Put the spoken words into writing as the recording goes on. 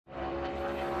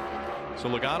So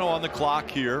Logano on the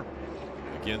clock here.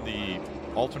 Again, the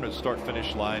alternate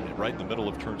start-finish line right in the middle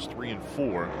of turns 3 and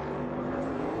 4.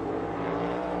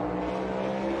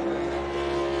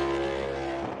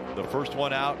 The first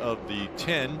one out of the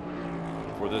 10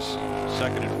 for this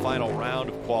second and final round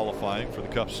of qualifying for the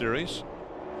Cup Series.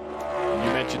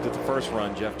 You mentioned at the first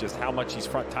run, Jeff, just how much these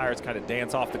front tires kind of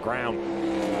dance off the ground.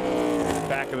 The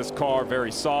back of this car,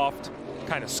 very soft,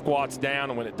 kind of squats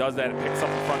down, and when it does that, it picks up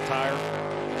the front tire.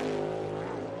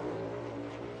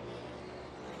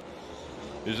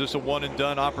 Is this a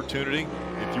one-and-done opportunity?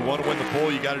 If you want to win the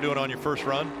pole, you got to do it on your first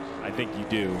run? I think you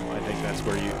do. I think that's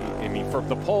where you, I mean, for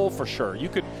the pole, for sure. You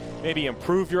could maybe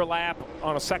improve your lap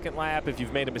on a second lap if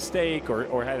you've made a mistake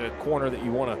or had a corner that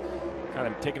you want to kind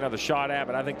of take another shot at,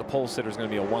 but I think the pole sitter is going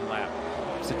to be a one-lap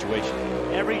situation.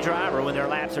 Every driver, when their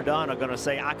laps are done, are going to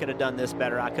say, I could have done this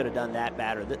better, I could have done that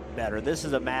better. This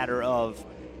is a matter of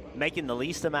making the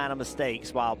least amount of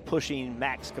mistakes while pushing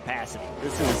max capacity.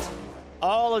 This is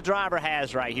all a driver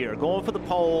has right here. Going for the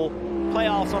pole,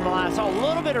 playoffs on the line. I saw a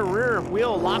little bit of rear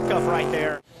wheel lockup right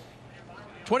there.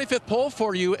 25th pole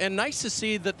for you, and nice to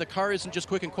see that the car isn't just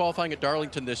quick in qualifying at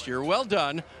Darlington this year. Well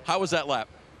done. How was that lap?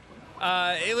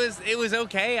 It was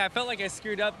okay. I felt like I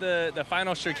screwed up the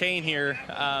final chicane here.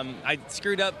 I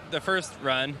screwed up the first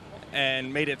run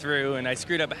and made it through, and I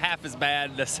screwed up half as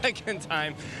bad the second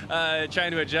time,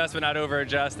 trying to adjust but not over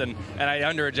adjust, and I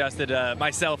under adjusted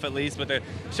myself at least. But the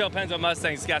Shell Penzo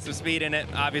Mustang's got some speed in it,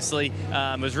 obviously.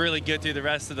 Was really good through the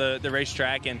rest of the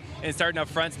racetrack, and starting up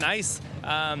front's nice.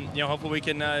 You know, hopefully we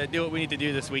can do what we need to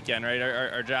do this weekend, right?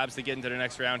 Our job's to get into the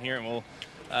next round here, and we'll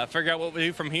figure out what we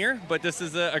do from here. But this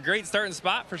is a great starting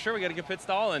spot for sure. We got a good pit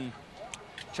stall and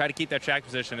try to keep that track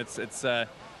position. It's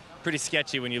pretty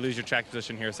sketchy when you lose your track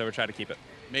position here, so we're trying to keep it.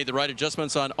 Made the right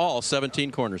adjustments on all 17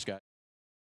 corners, guys.